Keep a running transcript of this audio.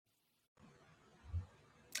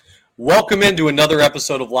Welcome into another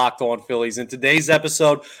episode of Locked On Phillies. In today's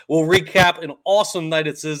episode, we'll recap an awesome night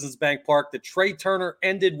at Citizens Bank Park. The Trea Turner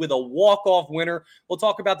ended with a walk-off winner. We'll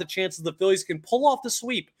talk about the chances the Phillies can pull off the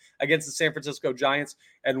sweep against the San Francisco Giants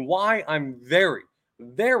and why I'm very,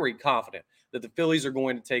 very confident that the Phillies are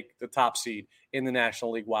going to take the top seed in the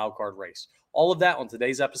National League wildcard race. All of that on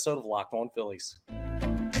today's episode of Locked On Phillies.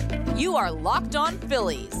 You are Locked On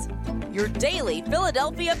Phillies, your daily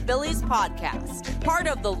Philadelphia Phillies podcast. Part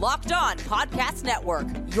of the Locked On Podcast Network,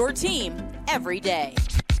 your team every day.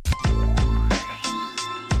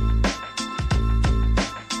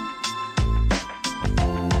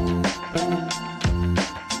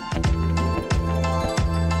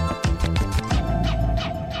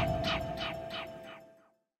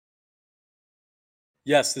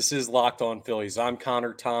 Yes, this is Locked On Phillies. I'm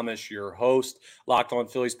Connor Thomas, your host. Locked On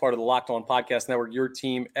Phillies, part of the Locked On Podcast Network, your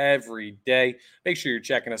team every day. Make sure you're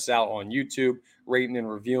checking us out on YouTube, rating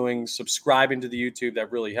and reviewing, subscribing to the YouTube.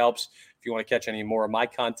 That really helps. If you want to catch any more of my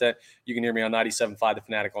content, you can hear me on 97.5 The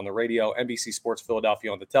Fanatic on the radio, NBC Sports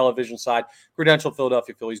Philadelphia on the television side, credentialed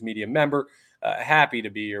Philadelphia Phillies media member. Happy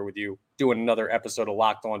to be here with you doing another episode of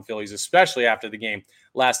Locked On Phillies, especially after the game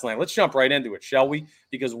last night. Let's jump right into it, shall we?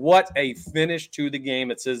 Because what a finish to the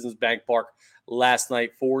game at Citizens Bank Park last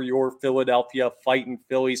night for your Philadelphia Fighting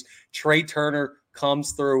Phillies. Trea Turner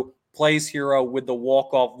comes through, plays hero with the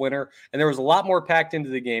walk-off winner, and there was a lot more packed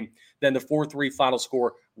into the game than the 4-3 final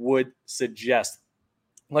score would suggest.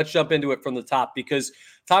 Let's jump into it from the top because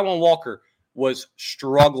Taijuan Walker was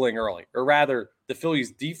struggling early, or rather, the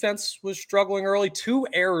Phillies defense was struggling early. 2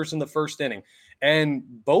 errors in the first inning. And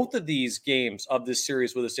both of these games of this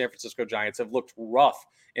series with the San Francisco Giants have looked rough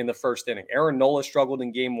in the first inning. Aaron Nola struggled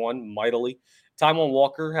in game 1 mightily. Taijuan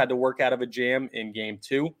Walker had to work out of a jam in game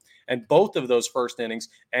 2. And both of those first innings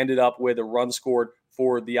ended up with a run scored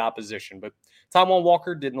for the opposition. But Taijuan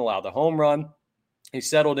Walker didn't allow the home run. He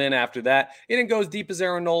settled in after that. He didn't go as deep as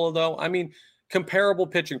Aaron Nola, though. I mean, comparable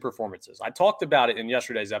pitching performances. I talked about it in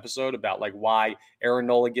yesterday's episode about like why Aaron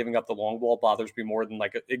Nola giving up the long ball bothers me more than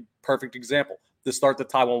like a perfect example. The start that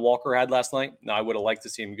Taijuan Walker had last night. Now, I would have liked to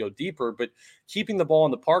see him go deeper, but keeping the ball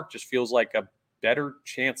in the park just feels like a better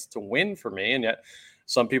chance to win for me. And yet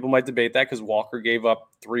some people might debate that because Walker gave up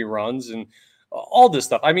 3 runs and all this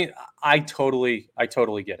stuff. I mean, I totally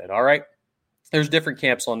get it. All right. There's different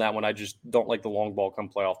camps on that one. I just don't like the long ball come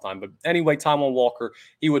playoff time. But anyway, Taijuan Walker,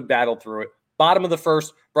 he would battle through it. Bottom of the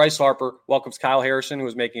first, Bryce Harper welcomes Kyle Harrison, who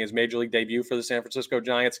was making his major league debut for the San Francisco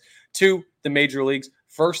Giants, to the major leagues.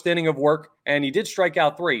 First inning of work, and he did strike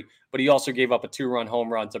out 3, but he also gave up a 2-run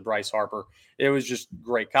home run to Bryce Harper. It was just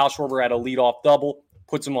great. Kyle Schwarber had a leadoff double,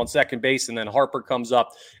 puts him on second base, and then Harper comes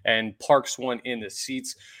up and parks one in the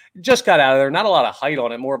seats. Just got out of there. Not a lot of height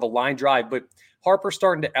on it, more of a line drive, but Harper's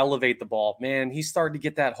starting to elevate the ball. Man, he's starting to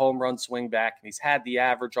get that home run swing back, and he's had the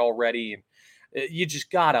average already, and you just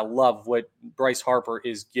got to love what Bryce Harper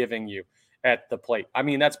is giving you at the plate. I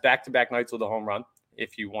mean, that's back-to-back nights with a home run,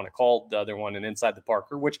 if you want to call the other one an inside the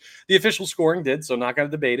Parker, which the official scoring did, so not going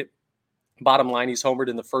to debate it. Bottom line, he's homered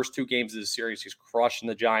in the first 2 games of the series. He's crushing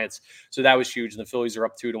the Giants, so that was huge, and the Phillies are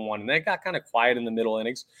up 2-1, and they got kind of quiet in the middle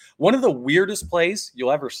innings. One of the weirdest plays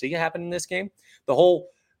you'll ever see happen in this game, the whole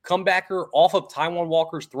comebacker off of Taijuan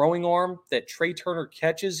Walker's throwing arm that Trea Turner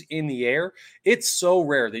catches in the air. It's so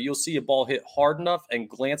rare that you'll see a ball hit hard enough and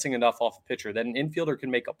glancing enough off a pitcher that an infielder can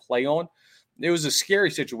make a play on. It was a scary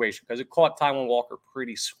situation because it caught Taijuan Walker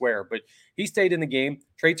pretty square, but he stayed in the game.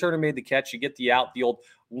 Trea Turner made the catch. You get the out, the old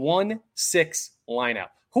 1-6 lineup.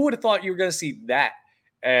 Who would have thought you were going to see that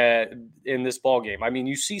in this ball game? I mean,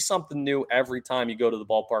 you see something new every time you go to the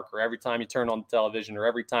ballpark, or every time you turn on the television, or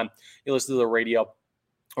every time you listen to the radio,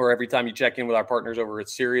 or every time you check in with our partners over at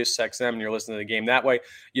Sirius XM and you're listening to the game that way.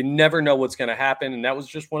 You never know what's going to happen, and that was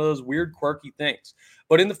just one of those weird, quirky things.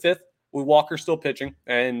 But in the 5th, with Walker still pitching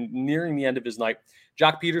and nearing the end of his night,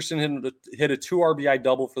 Jock Peterson hit a 2 RBI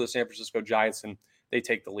double for the San Francisco Giants, and they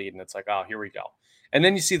take the lead, and it's like, oh, here we go. And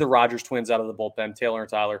then you see the Rogers twins out of the bullpen, Taylor and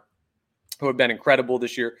Tyler, who have been incredible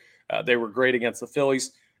this year. They were great against the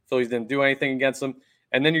Phillies. Phillies didn't do anything against them.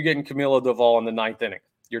 And then you're getting Camilo Doval in the 9th inning.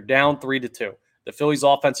 You're down 3-2. The Phillies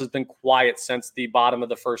offense has been quiet since the bottom of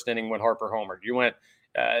the first inning when Harper homered. You went,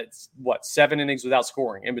 7 innings without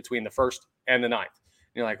scoring in between the first and the 9th.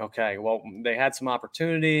 And you're like, okay, well, they had some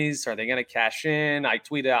opportunities. Are they going to cash in? I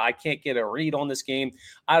tweeted, I can't get a read on this game.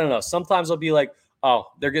 I don't know. Sometimes I'll be like, oh,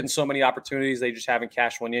 they're getting so many opportunities. They just haven't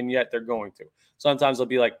cashed one in yet. They're going to. Sometimes they'll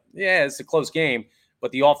be like, yeah, it's a close game,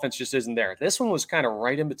 but the offense just isn't there. This one was kind of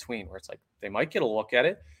right in between where it's like they might get a look at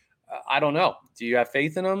it. I don't know. Do you have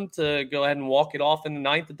faith in them to go ahead and walk it off in the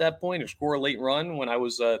 9th at that point or score a late run when I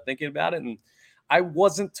was thinking about it? And I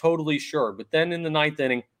wasn't totally sure. But then in the ninth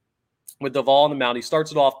inning, with Duvall on the mound, he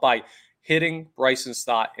starts it off by hitting Bryson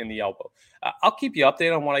Stott in the elbow. I'll keep you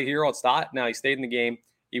updated on what I hear on Stott. Now, he stayed in the game.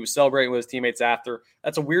 He was celebrating with his teammates after.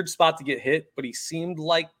 That's a weird spot to get hit, but he seemed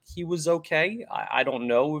like he was okay. I don't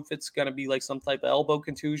know if it's going to be like some type of elbow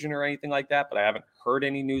contusion or anything like that, but I haven't heard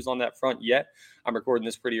any news on that front yet. I'm recording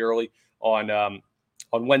this pretty early on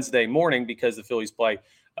Wednesday morning because the Phillies play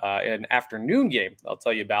an afternoon game I'll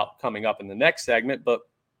tell you about coming up in the next segment. But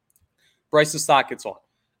Bryson Stott gets on.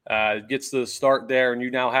 Gets the start there, and you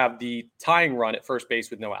now have the tying run at first base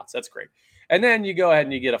with no outs. That's great. And then you go ahead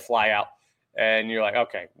and you get a fly out, and you're like,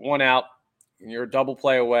 okay, 1 out, and you're a double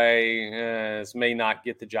play away. This may not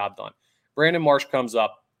get the job done. Brandon Marsh comes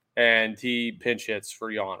up, and he pinch hits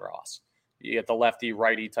for Yohan Ross. You get the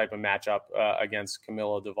lefty-righty type of matchup against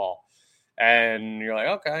Camilo Duvall. And you're like,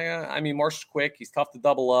 okay, Marsh is quick. He's tough to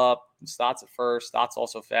double up. Stott's at first. Stott's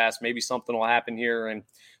also fast. Maybe something will happen here. And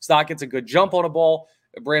Stott gets a good jump on a ball.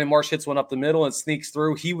 Brandon Marsh hits one up the middle and sneaks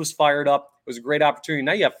through. He was fired up. It was a great opportunity.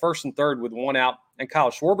 Now you have first and third with 1 out and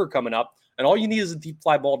Kyle Schwarber coming up. And all you need is a deep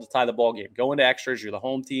fly ball to tie the ball game. Go into extras. You're the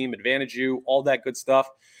home team. Advantage you. All that good stuff.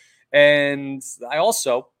 And I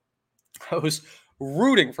was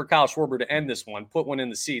rooting for Kyle Schwarber to end this one, put one in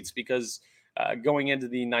the seats because going into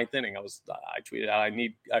the ninth inning, I tweeted out I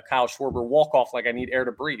need a Kyle Schwarber walk-off like I need air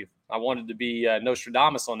to breathe. I wanted to be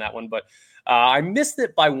Nostradamus on that one, but I missed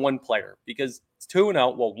it by one player because it's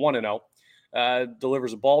 2-0, well, 1-0,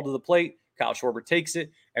 delivers a ball to the plate. Kyle Schwarber takes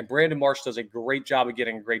it, and Brandon Marsh does a great job of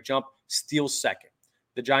getting a great jump, steals second.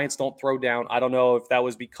 The Giants don't throw down. I don't know if that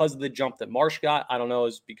was because of the jump that Marsh got. I don't know.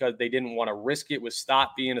 It's because they didn't want to risk it with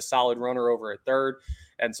Stott being a solid runner over at third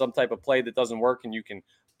and some type of play that doesn't work and you can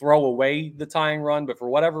throw away the tying run. But for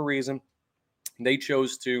whatever reason, they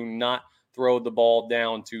chose to not throw the ball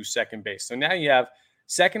down to second base. So now you have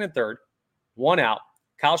second and third, 1 out,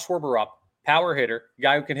 Kyle Schwarber up, power hitter,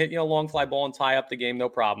 guy who can hit a long fly ball and tie up the game, no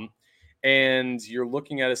problem. And you're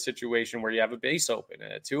looking at a situation where you have a base open.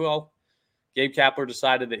 And at 2-0, Gabe Kapler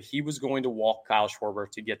decided that he was going to walk Kyle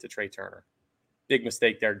Schwarber to get to Trea Turner. Big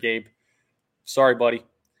mistake there, Gabe. Sorry, buddy.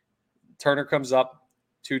 Turner comes up,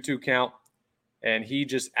 2-2 count, and he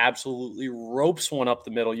just absolutely ropes one up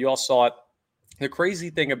the middle. You all saw it. The crazy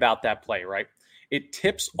thing about that play, right? It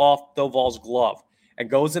tips off Duvall's glove and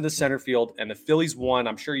goes into center field, and the Phillies won.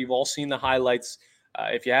 I'm sure you've all seen the highlights.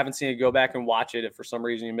 If you haven't seen it, go back and watch it. If for some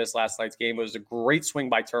reason you missed last night's game, it was a great swing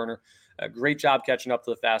by Turner. A great job catching up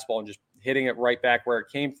to the fastball and just hitting it right back where it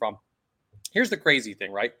came from. Here's the crazy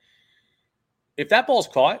thing, right? If that ball's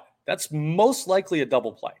caught, that's most likely a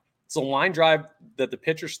double play. It's a line drive that the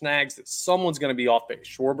pitcher snags that someone's going to be off base.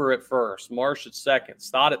 Schwarber at first, Marsh at second,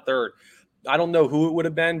 Stott at third. I don't know who it would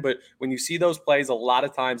have been, but when you see those plays, a lot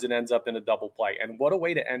of times it ends up in a double play. And what a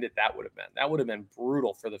way to end it that would have been. That would have been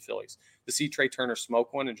brutal for the Phillies to see Trea Turner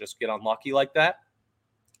smoke one and just get unlucky like that.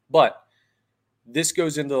 But this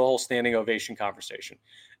goes into the whole standing ovation conversation.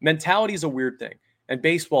 Mentality is a weird thing, and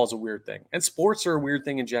baseball is a weird thing, and sports are a weird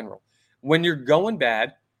thing in general. When you're going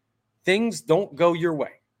bad, things don't go your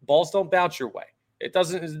way. Balls don't bounce your way. It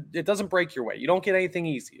doesn't break your way. You don't get anything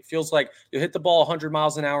easy. It feels like you hit the ball 100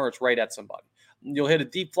 miles an hour, it's right at somebody. You'll hit a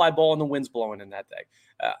deep fly ball and the wind's blowing in that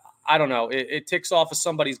day. I don't know. It ticks off of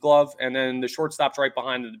somebody's glove, and then the shortstop's right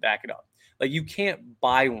behind it to back it up. Like, you can't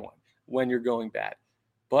buy one when you're going bad.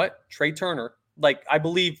 But Trea Turner, I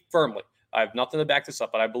believe firmly, I have nothing to back this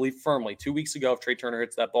up, but I believe firmly 2 weeks ago, if Trea Turner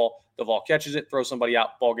hits that ball, Duvall catches it, throws somebody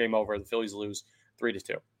out, ball game over. The Phillies lose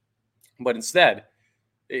 3-2. But instead,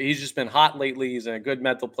 he's just been hot lately. He's in a good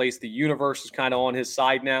mental place. The universe is kind of on his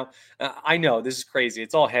side now. I know this is crazy.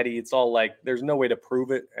 It's all heady. It's all there's no way to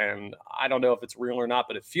prove it. And I don't know if it's real or not,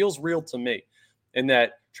 but it feels real to me in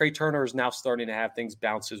that Trea Turner is now starting to have things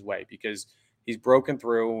bounce his way because he's broken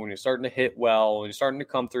through and he's starting to hit well and he's starting to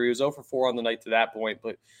come through. He was 0 for 4 on the night to that point,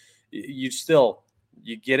 but you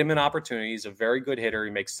get him an opportunity. He's a very good hitter.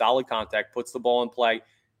 He makes solid contact, puts the ball in play.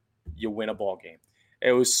 You win a ball game.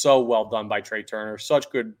 It was so well done by Trea Turner. Such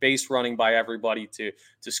good base running by everybody to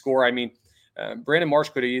score. Brandon Marsh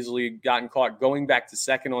could have easily gotten caught going back to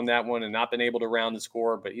second on that one and not been able to round the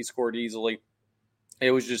score, but he scored easily. It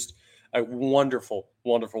was just a wonderful,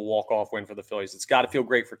 wonderful walk-off win for the Phillies. It's got to feel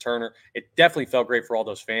great for Turner. It definitely felt great for all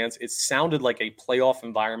those fans. It sounded like a playoff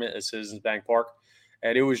environment at Citizens Bank Park,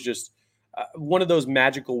 and it was just one of those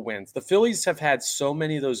magical wins. The Phillies have had so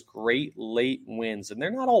many of those great late wins, and they're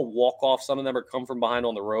not all walk-off. Some of them are come from behind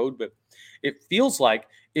on the road, but it feels like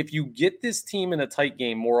if you get this team in a tight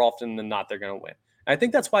game more often than not, they're going to win. And I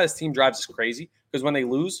think that's why this team drives us crazy, because when they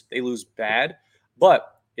lose bad. But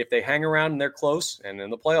if they hang around and they're close, and in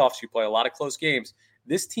the playoffs, you play a lot of close games,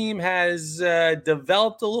 this team has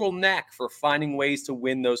developed a little knack for finding ways to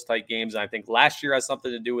win those tight games. And I think last year has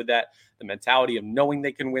something to do with that, the mentality of knowing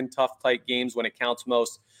they can win tough, tight games when it counts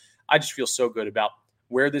most. I just feel so good about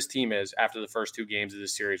where this team is after the first 2 games of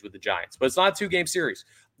this series with the Giants. But it's not a 2-game series.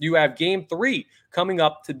 You have game 3 coming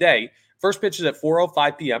up today. First pitch is at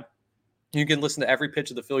 4:05 p.m. You can listen to every pitch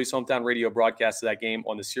of the Phillies hometown radio broadcast of that game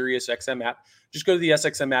on the Sirius XM app. Just go to the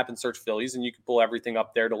SXM app and search Phillies, and you can pull everything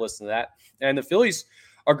up there to listen to that. And the Phillies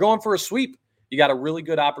are going for a sweep. You got a really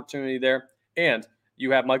good opportunity there. And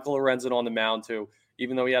you have Michael Lorenzen on the mound, too,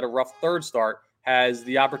 even though he had a rough third start, has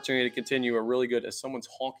the opportunity to continue a really good, as someone's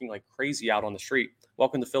honking like crazy out on the street.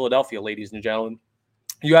 Welcome to Philadelphia, ladies and gentlemen.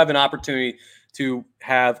 You have an opportunity to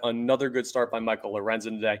have another good start by Michael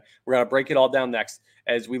Lorenzen today. We're going to break it all down next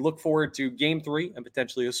as we look forward to game 3 and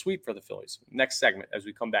potentially a sweep for the Phillies. Next segment as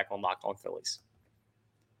we come back on Locked On Phillies.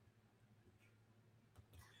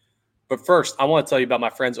 But first, I want to tell you about my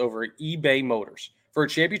friends over at eBay Motors. For a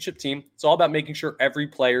championship team, it's all about making sure every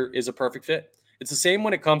player is a perfect fit. It's the same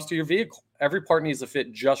when it comes to your vehicle. Every part needs to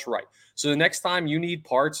fit just right. So the next time you need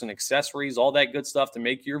parts and accessories, all that good stuff to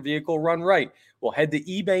make your vehicle run right, well, head to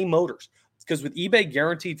eBay Motors. Because with eBay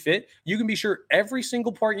Guaranteed Fit, you can be sure every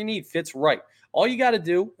single part you need fits right. All you got to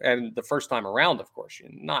do, and the first time around, of course, you're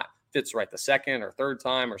not fits right the second or third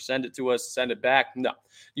time or send it to us, send it back. No.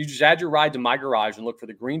 You just add your ride to My Garage and look for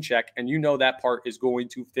the green check, and you know that part is going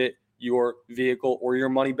to fit your vehicle or your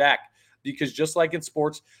money back. Because just like in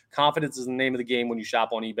sports, confidence is the name of the game when you shop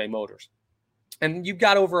on eBay Motors. And you've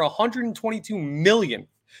got over 122 million,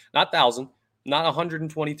 not 1,000, not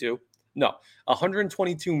 122, no,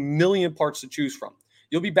 122 million parts to choose from.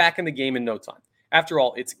 You'll be back in the game in no time. After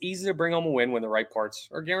all, it's easy to bring home a win when the right parts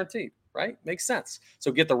are guaranteed, right? Makes sense.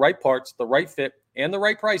 So get the right parts, the right fit, and the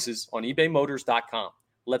right prices on ebaymotors.com.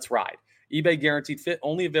 Let's ride. eBay Guaranteed Fit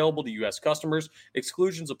only available to U.S. customers.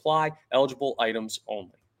 Exclusions apply. Eligible items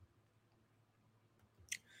only.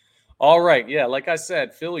 All right. Yeah, like I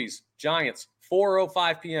said, Phillies, Giants,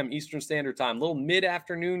 4:05 p.m. Eastern Standard Time. Little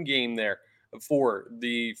mid-afternoon game there for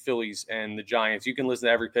the Phillies and the Giants. You can listen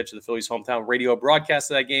to every pitch of the Phillies hometown radio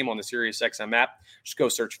broadcast of that game on the Sirius XM app. Just go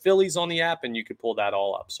search Phillies on the app, and you can pull that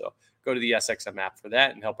all up. So go to the SXM app for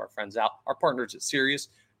that and help our friends out. Our partners at Sirius.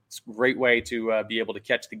 It's a great way to be able to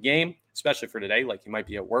catch the game, especially for today. Like you might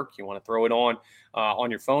be at work. You want to throw it on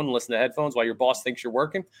your phone and listen to headphones while your boss thinks you're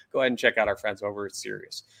working. Go ahead and check out our friends over at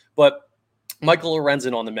Sirius. But Michael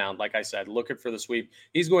Lorenzen on the mound, like I said, looking for the sweep.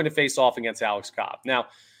 He's going to face off against Alex Cobb. Now,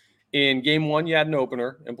 in game 1, you had an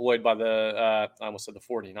opener employed by I almost said the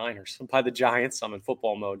 49ers, by the Giants. I'm in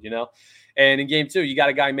football mode, And in game 2, you got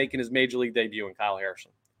a guy making his major league debut in Kyle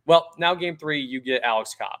Harrison. Well, now game 3, you get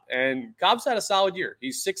Alex Cobb. And Cobb's had a solid year.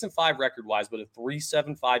 He's 6-5 record-wise, but a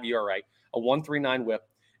 3.75 ERA, a 1.39 whip.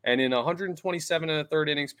 And in 127 and a third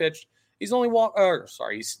innings pitched, he's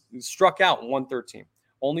struck out in 113.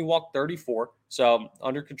 Only walked 34, so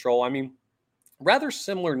under control. I mean, rather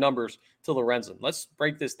similar numbers to Lorenzen. Let's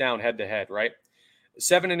break this down head-to-head, right?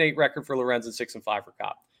 7-8 record for Lorenzen, 6-5 for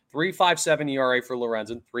Cobb. 3.57 ERA for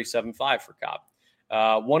Lorenzen, 3.75 for Cobb.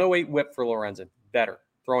 108 whip for Lorenzen, better.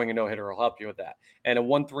 Throwing a no-hitter will help you with that. And a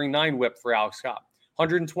 1.39 whip for Alex Cobb.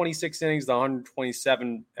 126 innings to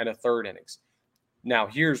 127 and a third innings. Now,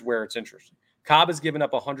 here's where it's interesting. Cobb has given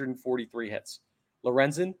up 143 hits.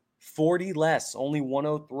 Lorenzen, 40 less, only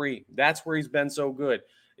 103. That's where he's been so good.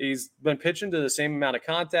 He's been pitching to the same amount of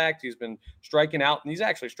contact. He's been striking out, and he's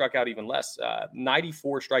actually struck out even less.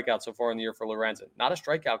 94 strikeouts so far in the year for Lorenzen. Not a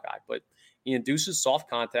strikeout guy, but he induces soft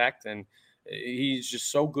contact, and he's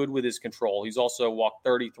just so good with his control. He's also walked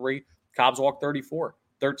 33. Cobb's walked 34.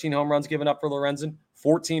 13 home runs given up for Lorenzen,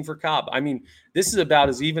 14 for Cobb. I mean, this is about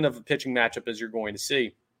as even of a pitching matchup as you're going to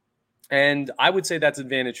see. And I would say that's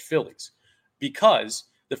advantage Phillies because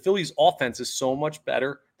the Phillies offense is so much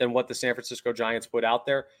better than what the San Francisco Giants put out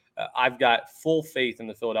there. I've got full faith in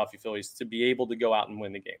the Philadelphia Phillies to be able to go out and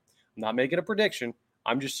win the game. I'm not making a prediction.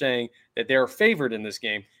 I'm just saying that they're favored in this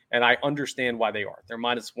game, and I understand why they are. They're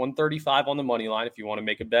minus 135 on the money line if you want to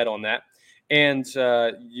make a bet on that. And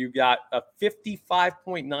you got a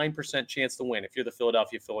 55.9% chance to win if you're the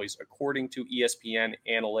Philadelphia Phillies, according to ESPN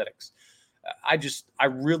Analytics. I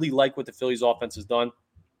really like what the Phillies offense has done.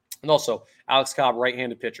 And also, Alex Cobb,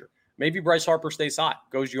 right-handed pitcher. Maybe Bryce Harper stays hot,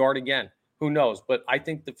 goes yard again. Who knows? But I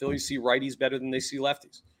think the Phillies see righties better than they see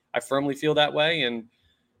lefties. I firmly feel that way. And,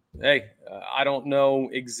 hey, I don't know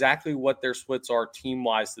exactly what their splits are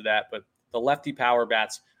team-wise to that, but the lefty power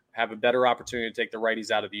bats have a better opportunity to take the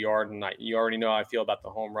righties out of the yard. And you already know how I feel about the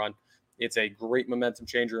home run. It's a great momentum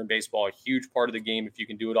changer in baseball, a huge part of the game if you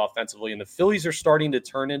can do it offensively. And the Phillies are starting to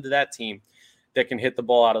turn into that team that can hit the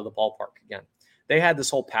ball out of the ballpark again. they had this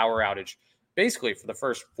whole power outage basically for the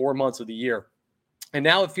first 4 months of the year. And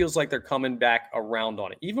now it feels like they're coming back around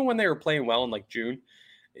on it. Even when they were playing well in like June,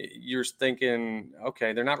 you're thinking,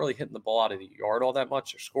 okay, they're not really hitting the ball out of the yard all that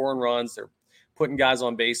much. They're scoring runs. They're putting guys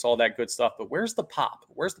on base, all that good stuff. But where's the pop?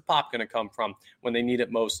 Where's the pop going to come from when they need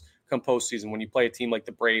it most come postseason, when you play a team like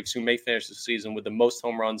the Braves, who may finish the season with the most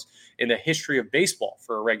home runs in the history of baseball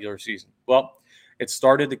for a regular season? Well, it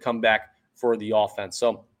started to come back for the offense.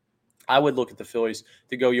 So I would look at the Phillies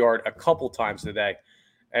to go yard a couple times today.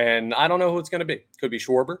 And I don't know who it's going to be. Could be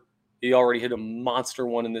Schwarber. He already hit a monster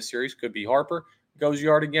one in this series. Could be Harper. Goes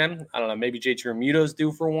yard again. I don't know. Maybe JT Realmuto's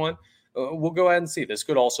due for one. We'll go ahead and see. This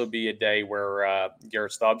could also be a day where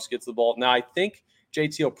Garrett Stubbs gets the ball. Now, I think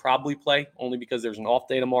JT will probably play only because there's an off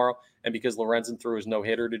day tomorrow and because Lorenzen threw his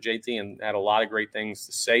no-hitter to JT and had a lot of great things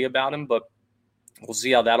to say about him. But we'll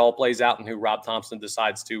see how that all plays out and who Rob Thompson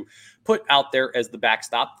decides to put out there as the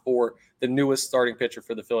backstop for the newest starting pitcher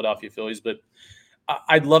for the Philadelphia Phillies. But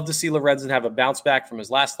I'd love to see Lorenzen have a bounce back from his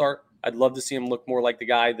last start. I'd love to see him look more like the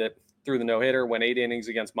guy that threw the no-hitter, went 8 innings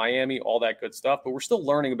against Miami, all that good stuff. But we're still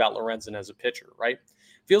learning about Lorenzen as a pitcher, right?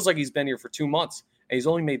 Feels like he's been here for 2 months, and he's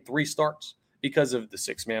only made 3 starts because of the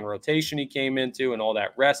 6-man rotation he came into and all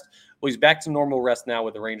that rest. Well, he's back to normal rest now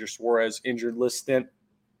with the Ranger Suarez injured list stint.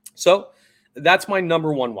 So that's my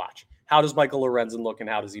number 1 watch. How does Michael Lorenzen look, and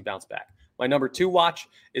how does he bounce back? My number 2 watch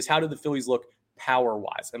is how do the Phillies look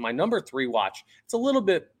power-wise? And my number 3 watch, it's a little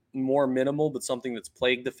bit more minimal, but something that's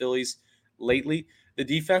plagued the Phillies lately. The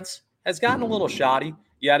defense has gotten a little shoddy.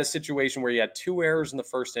 You had a situation where you had 2 errors in the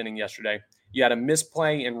first inning yesterday. You had a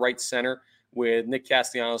misplay in right center with Nick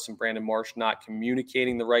Castellanos and Brandon Marsh not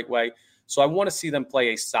communicating the right way. So I want to see them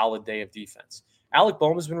play a solid day of defense. Alec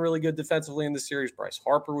Bohm has been really good defensively in the series. Bryce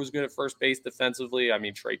Harper was good at first base defensively. I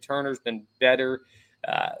mean, Trey Turner's been better.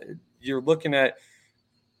 You're looking at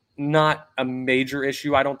not a major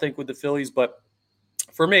issue, I don't think, with the Phillies. But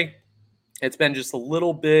for me, it's been just a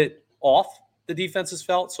little bit off, the defense has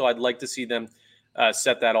felt. So I'd like to see them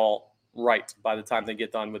set that all right by the time they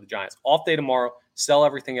get done with the Giants. Off day tomorrow, sell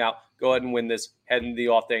everything out, go ahead and win this, head into the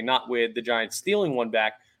off day, not with the Giants stealing one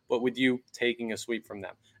back, but with you taking a sweep from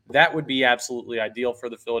them. That would be absolutely ideal for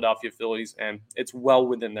the Philadelphia Phillies, and it's well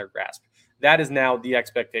within their grasp. That is now the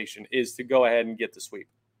expectation, is to go ahead and get the sweep.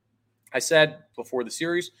 I said before the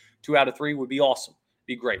series, 2 out of 3 would be awesome,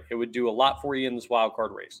 be great. It would do a lot for you in this wild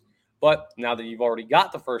card race. But now that you've already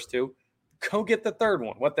got the first 2, go get the third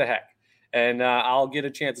one. What the heck? And I'll get a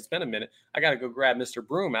chance. It's been a minute. I got to go grab Mr.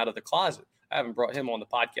 Broom out of the closet. I haven't brought him on the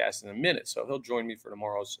podcast in a minute, so he'll join me for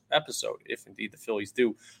tomorrow's episode if indeed the Phillies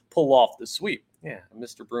do pull off the sweep. Yeah,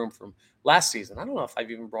 Mr. Broom from last season. I don't know if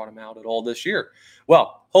I've even brought him out at all this year.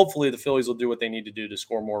 Well, hopefully the Phillies will do what they need to do to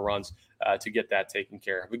score more runs to get that taken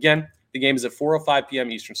care of. Again, the game is at 4:05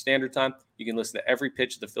 p.m. Eastern Standard Time. You can listen to every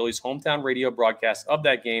pitch of the Phillies' hometown radio broadcast of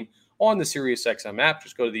that game on the SiriusXM app.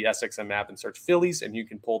 Just go to the SXM app and search Phillies, and you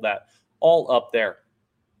can pull that all up there.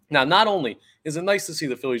 Now, not only is it nice to see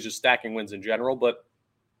the Phillies just stacking wins in general, but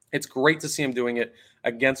it's great to see them doing it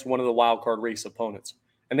against one of the wild card race opponents.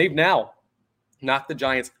 And they've now knocked the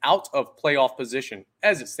Giants out of playoff position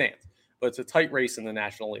as it stands. But it's a tight race in the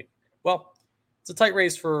National League. Well, it's a tight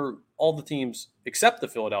race for all the teams except the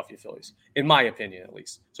Philadelphia Phillies, in my opinion at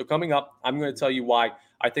least. So coming up, I'm going to tell you why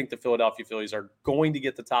I think the Philadelphia Phillies are going to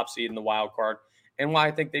get the top seed in the wild card and why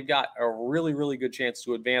I think they've got a really, really good chance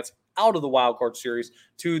to advance out of the wild card series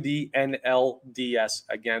to the NLDS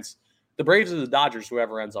against the Braves or the Dodgers,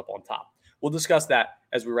 whoever ends up on top. We'll discuss that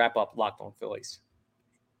as we wrap up Locked On Phillies.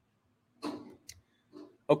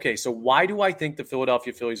 Okay, so why do I think the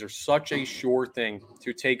Philadelphia Phillies are such a sure thing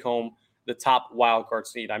to take home the top wild card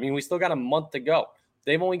seed? I mean, we still got a month to go.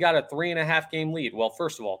 They've only got a 3.5 game lead. Well,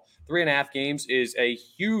 first of all, 3.5 games is a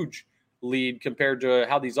huge lead compared to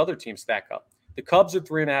how these other teams stack up. The Cubs are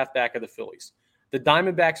 3.5 back of the Phillies. The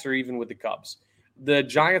Diamondbacks are even with the Cubs. The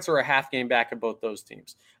Giants are a half game back of both those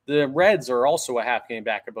teams. The Reds are also a half game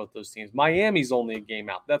back of both those teams. Miami's only a game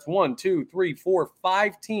out. That's 1, 2, 3, 4,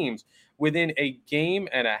 5 teams within a game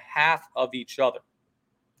and a half of each other.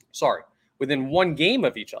 Sorry, within 1 game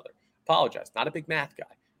of each other. Apologize. Not a big math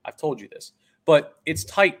guy. I've told you this. But it's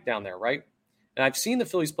tight down there, right? And I've seen the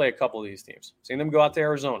Phillies play a couple of these teams. I've seen them go out to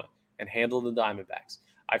Arizona and handle the Diamondbacks.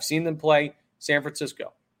 I've seen them play San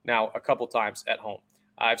Francisco now a couple times at home.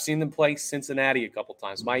 I've seen them play Cincinnati a couple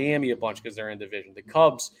times, Miami a bunch because they're in division. The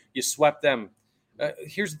Cubs, you swept them.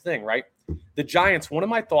 Here's the thing, right? The Giants, one of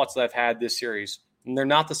my thoughts that I've had this series, and they're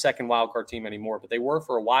not the second wildcard team anymore, but they were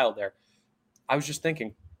for a while there. I was just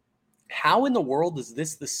thinking, how in the world is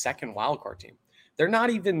this the second wildcard team? They're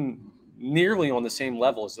not even nearly on the same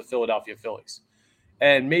level as the Philadelphia Phillies.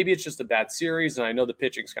 And maybe it's just a bad series, and I know the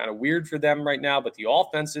pitching's kind of weird for them right now, but the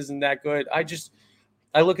offense isn't that good.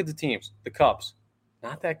 I look at the teams. The Cubs,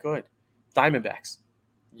 not that good. Diamondbacks,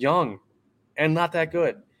 young and not that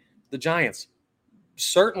good. The Giants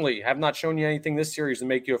certainly have not shown you anything this series to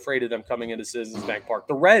make you afraid of them coming into Citizens Bank Park.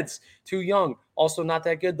 The Reds, too young, also not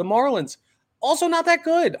that good. The Marlins, also not that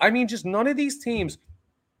good. I mean, just none of these teams,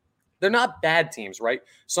 they're not bad teams, right?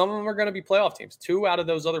 Some of them are going to be playoff teams. 2 out of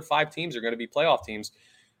those other 5 teams are going to be playoff teams.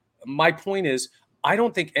 My point is, I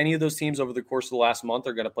don't think any of those teams over the course of the last month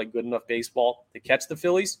are going to play good enough baseball to catch the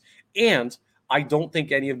Phillies. And I don't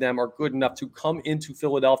think any of them are good enough to come into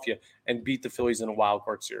Philadelphia and beat the Phillies in a wild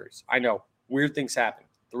card series. I know, weird things happen.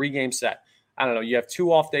 3-game set. I don't know, you have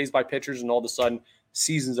 2 off days by pitchers and all of a sudden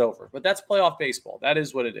season's over. But that's playoff baseball. That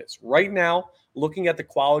is what it is. Right now, looking at the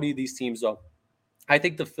quality of these teams, though, I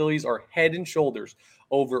think the Phillies are head and shoulders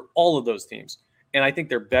over all of those teams. And I think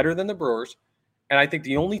they're better than the Brewers. And I think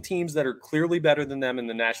the only teams that are clearly better than them in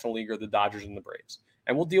the National League are the Dodgers and the Braves.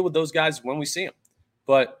 And we'll deal with those guys when we see them.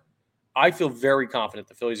 But I feel very confident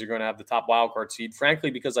the Phillies are going to have the top wildcard seed,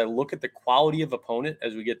 frankly, because I look at the quality of opponent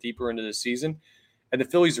as we get deeper into the season, and the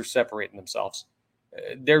Phillies are separating themselves.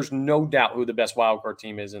 There's no doubt who the best wildcard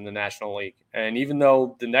team is in the National League. And even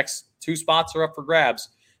though the next 2 spots are up for grabs,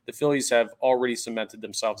 the Phillies have already cemented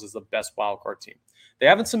themselves as the best wildcard team. They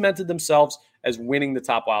haven't cemented themselves as winning the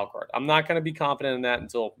top wildcard. I'm not going to be confident in that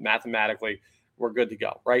until mathematically we're good to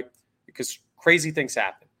go, right? Because crazy things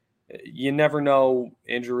happen. You never know,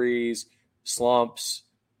 injuries, slumps,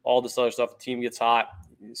 all this other stuff. The team gets hot,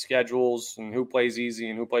 schedules, and who plays easy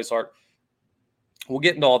and who plays hard. We'll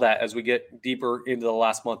get into all that as we get deeper into the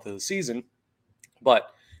last month of the season.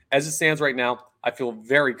 But as it stands right now, I feel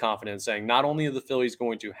very confident in saying not only are the Phillies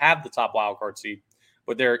going to have the top wildcard seed,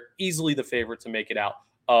 but they're easily the favorite to make it out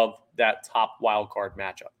of that top wildcard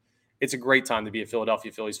matchup. It's a great time to be a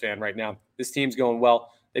Philadelphia Phillies fan right now. This team's going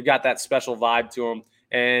well. They've got that special vibe to them.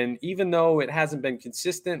 And even though it hasn't been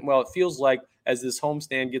consistent, well, it feels like as this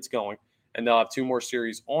homestand gets going, and they'll have 2 more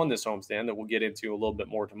series on this homestand that we'll get into a little bit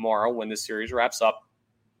more tomorrow when this series wraps up.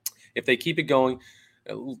 If they keep it going,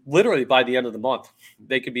 literally by the end of the month,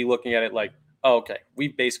 they could be looking at it like, oh, okay,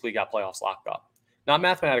 we've basically got playoffs locked up. Not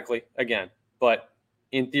mathematically, again, but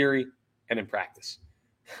in theory and in practice.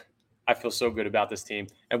 I feel so good about this team,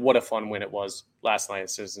 and what a fun win it was last night at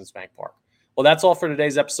Citizens Bank Park. Well, that's all for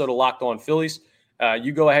today's episode of Locked On Phillies.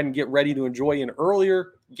 You go ahead and get ready to enjoy an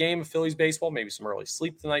earlier game of Phillies baseball, maybe some early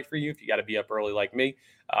sleep tonight for you if you got to be up early like me.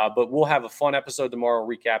 But we'll have a fun episode tomorrow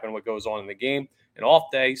recapping what goes on in the game. An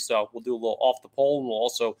off day, so we'll do a little off the poll, and we'll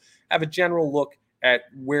also have a general look at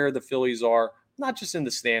where the Phillies are, not just in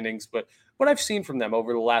the standings, but what I've seen from them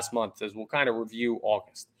over the last month as we'll kind of review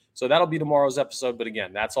August. So that'll be tomorrow's episode. But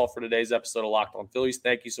again, that's all for today's episode of Locked On Phillies.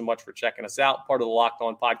 Thank you so much for checking us out. Part of the Locked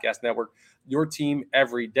On Podcast Network, your team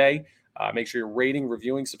every day. Make sure you're rating,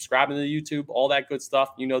 reviewing, subscribing to YouTube, all that good stuff.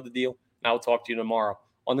 You know the deal. And I will talk to you tomorrow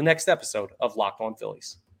on the next episode of Locked On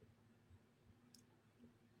Phillies.